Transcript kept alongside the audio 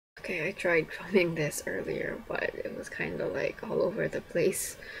Okay, I tried filming this earlier, but it was kind of like all over the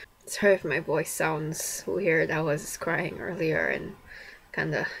place. Sorry if my voice sounds weird. I was crying earlier and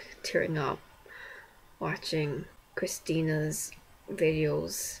kind of tearing up watching Christina's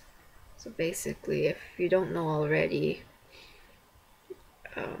videos. So basically, if you don't know already,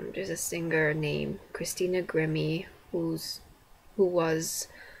 there's a singer named Christina Grimmie who was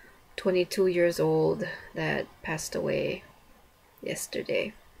 22 years old that passed away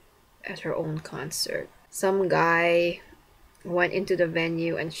yesterday at her own concert. Some guy went into the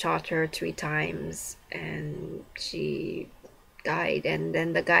venue and shot her 3 times, and she died, and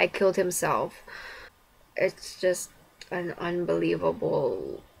then the guy killed himself. It's just an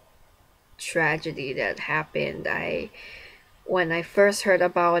unbelievable tragedy that happened. When I first heard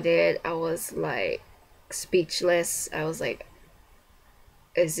about it, I was like speechless. I was like,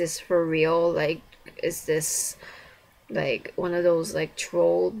 is this for real? Like, is this like one of those like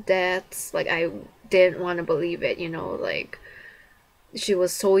troll deaths? Like, I didn't want to believe it, like she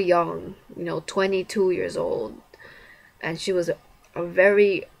was so young, 22 years old, and she was a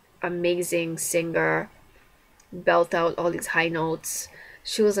very amazing singer, belt out all these high notes.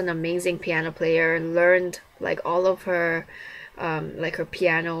 She was an amazing piano player, learned like all of her like her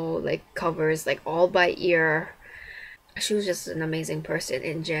piano like covers like all by ear. She was just an amazing person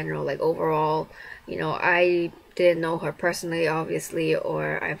in general, like overall. I didn't know her personally, obviously,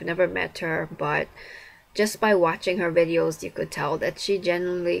 or I've never met her, but just by watching her videos, you could tell that she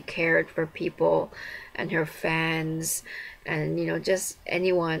genuinely cared for people and her fans and, just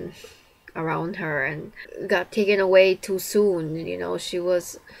anyone around her, and got taken away too soon. She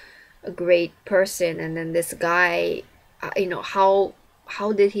was a great person, and then this guy, how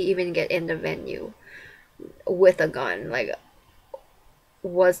did he even get in the venue with a gun? Like,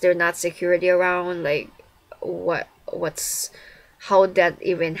 was there not security around? Like, what's how that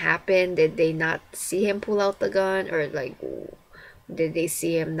even happened? Did they not see him pull out the gun, or like did they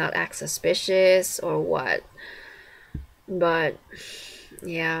see him not act suspicious, or what? But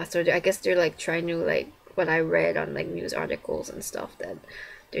yeah, so I guess they're like trying to, like, what I read on like news articles and stuff, that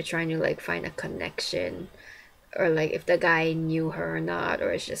they're trying to like find a connection, or like if the guy knew her or not,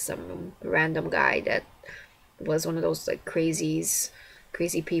 or it's just some random guy that was one of those like crazy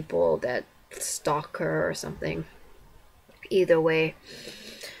people that stalk her or something. Either way,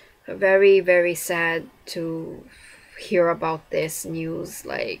 very, very sad to hear about this news.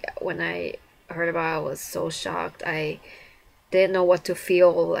 Like, when I heard about it, I was so shocked. I didn't know what to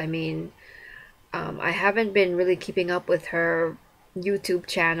feel. I mean, I haven't been really keeping up with her YouTube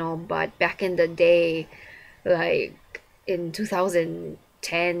channel, but back in the day, like in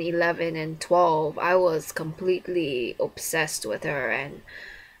 2010, 11, and 12, I was completely obsessed with her, and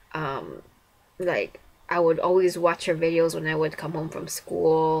like I would always watch her videos when I would come home from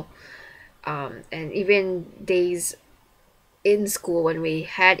school, and even days in school when we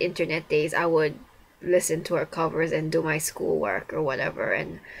had internet days, I would listen to her covers and do my schoolwork or whatever.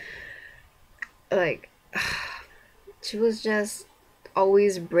 And like, she was just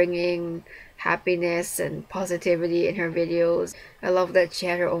always bringing happiness and positivity in her videos. I love that she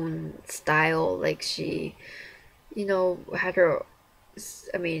had her own style. Like, she, had her,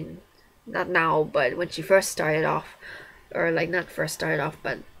 I mean, not now, but when she first started off, or like not first started off,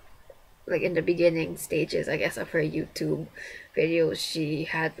 but like in the beginning stages, I guess, of her YouTube videos, she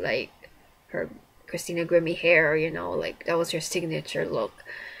had like her Christina Grimmie hair, like that was her signature look.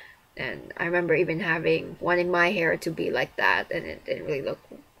 And I remember even wanting my hair to be like that, and it didn't really look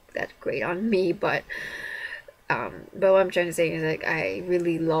that great on me, but what I'm trying to say is, like, I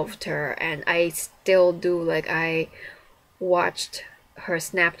really loved her, and I still do. Like, I watched her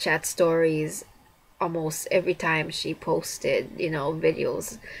Snapchat stories almost every time she posted,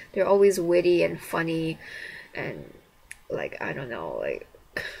 videos. They're always witty and funny, and like, I don't know, like,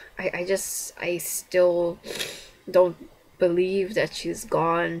 I still don't believe that she's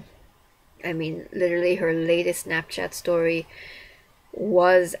gone. I mean, literally, her latest Snapchat story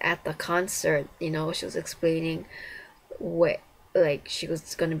was at the concert. She was explaining what, like, she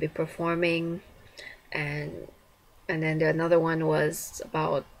was going to be performing, and then another one was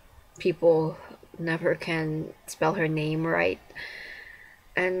about people never can spell her name right.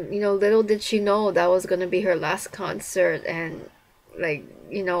 And little did she know that was going to be her last concert. And like,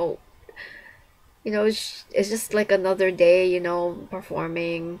 it's just like another day,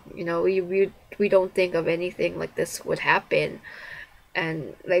 performing. We don't think of anything like this would happen.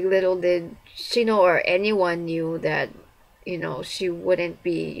 And like, little did she know, or anyone knew, that she wouldn't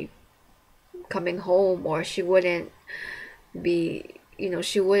be coming home, or she wouldn't be,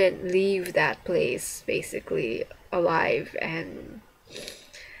 she wouldn't leave that place basically alive. And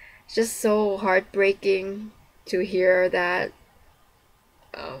just so heartbreaking to hear that.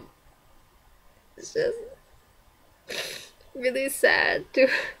 Um, it's just really sad to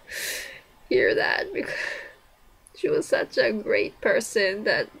hear that because she was such a great person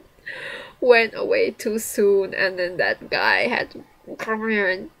that went away too soon, and then that guy had to come here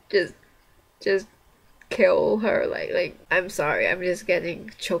and just kill her. Like I'm sorry, I'm just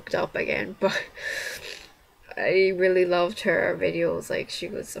getting choked up again, but I really loved her videos. Like, she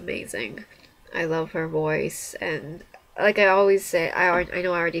was amazing. I love her voice, and like I always say, I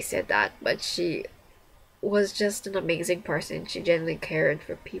know I already said that, but she was just an amazing person. She genuinely cared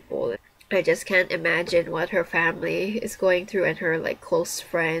for people. I just can't imagine what her family is going through and her like close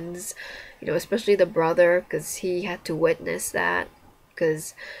friends, especially the brother, because he had to witness that.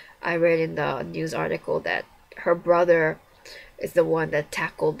 Because I read in the news article that her brother is the one that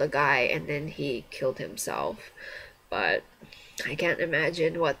tackled the guy and then he killed himself. But I can't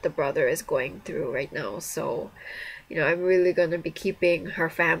imagine what the brother is going through right now. So, I'm really gonna be keeping her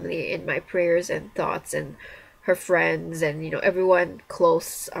family in my prayers and thoughts, and her friends, and everyone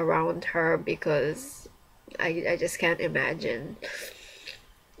close around her, because I just can't imagine.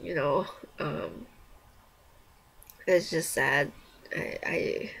 You know, um, it's just sad.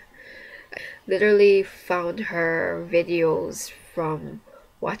 I literally found her videos from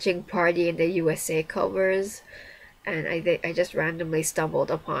watching Party in the USA covers, and I just randomly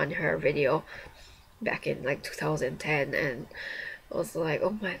stumbled upon her video back in like 2010, and I was like,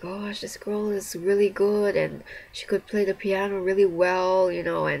 oh my gosh, this girl is really good, and she could play the piano really well,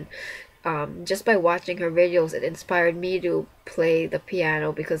 and just by watching her videos, it inspired me to play the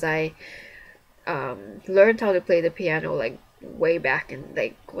piano, because I learned how to play the piano like way back in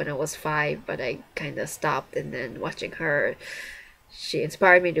like when I was 5, but I kind of stopped, and then watching her, she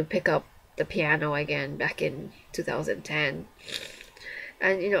inspired me to pick up the piano again back in 2010.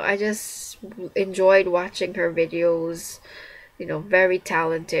 And I just enjoyed watching her videos. Very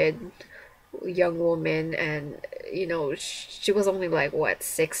talented young woman, and she was only like what,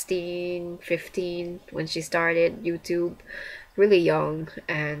 16, 15 when she started YouTube, really young.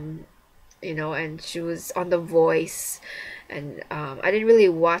 And she was on The Voice, and I didn't really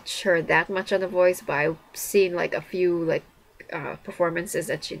watch her that much on The Voice, but I've seen like a few like performances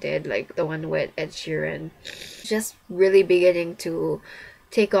that she did, like the one with Ed Sheeran. Just really beginning to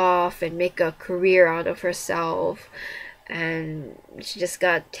take off and make a career out of herself, and she just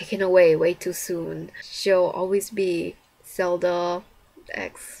got taken away way too soon. She'll always be Zelda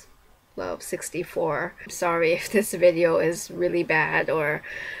X Love 64. I'm sorry if this video is really bad or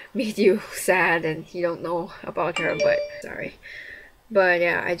made you sad and you don't know about her, but sorry. But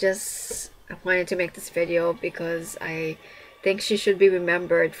yeah, I wanted to make this video because I think she should be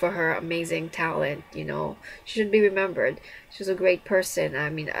remembered for her amazing talent. She should be remembered. She was a great person. I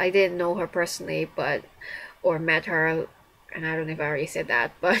mean, I didn't know her personally, or met her, and I don't know if I already said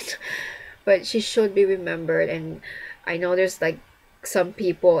that, but she should be remembered. And I know there's like some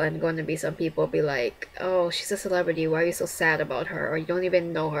people, and going to be some people be like, oh, she's a celebrity, why are you so sad about her? Or you don't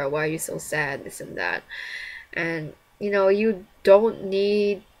even know her, why are you so sad, this and that. And you don't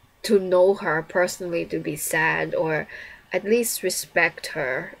need to know her personally to be sad, or at least respect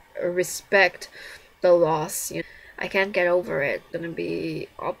her, or respect the loss. I can't get over it. I'm gonna be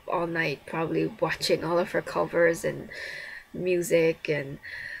up all night probably watching all of her covers and music. And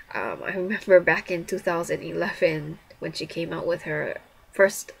I remember back in 2011 when she came out with her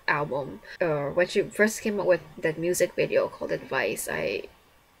first album, or when she first came out with that music video called Advice. I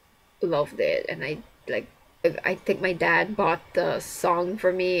loved it, and I think my dad bought the song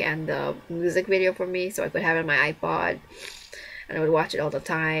for me and the music video for me so I could have it on my iPod, and I would watch it all the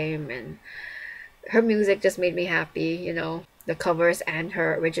time. And her music just made me happy, the covers and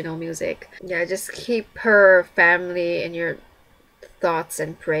her original music. Yeah, just keep her family in your thoughts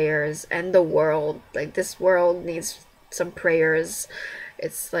and prayers, and the world. Like, this world needs some prayers.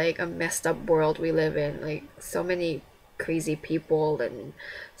 It's like a messed up world we live in, like so many crazy people and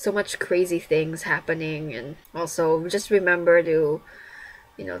so much crazy things happening. And also just remember to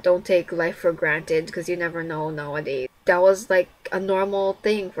don't take life for granted, because you never know nowadays. That was like a normal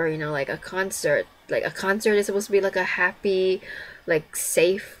thing for like a concert. Like, a concert is supposed to be like a happy, like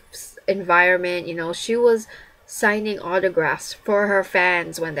safe environment. She was signing autographs for her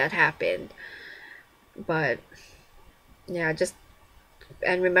fans when that happened. But yeah,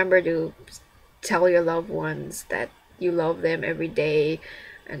 and remember to tell your loved ones that you love them every day,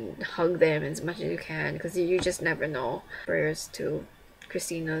 and hug them as much as you can, because you just never know. Prayers to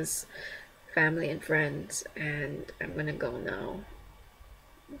Christina's family and friends, and I'm gonna go now.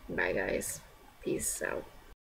 Bye guys, peace out.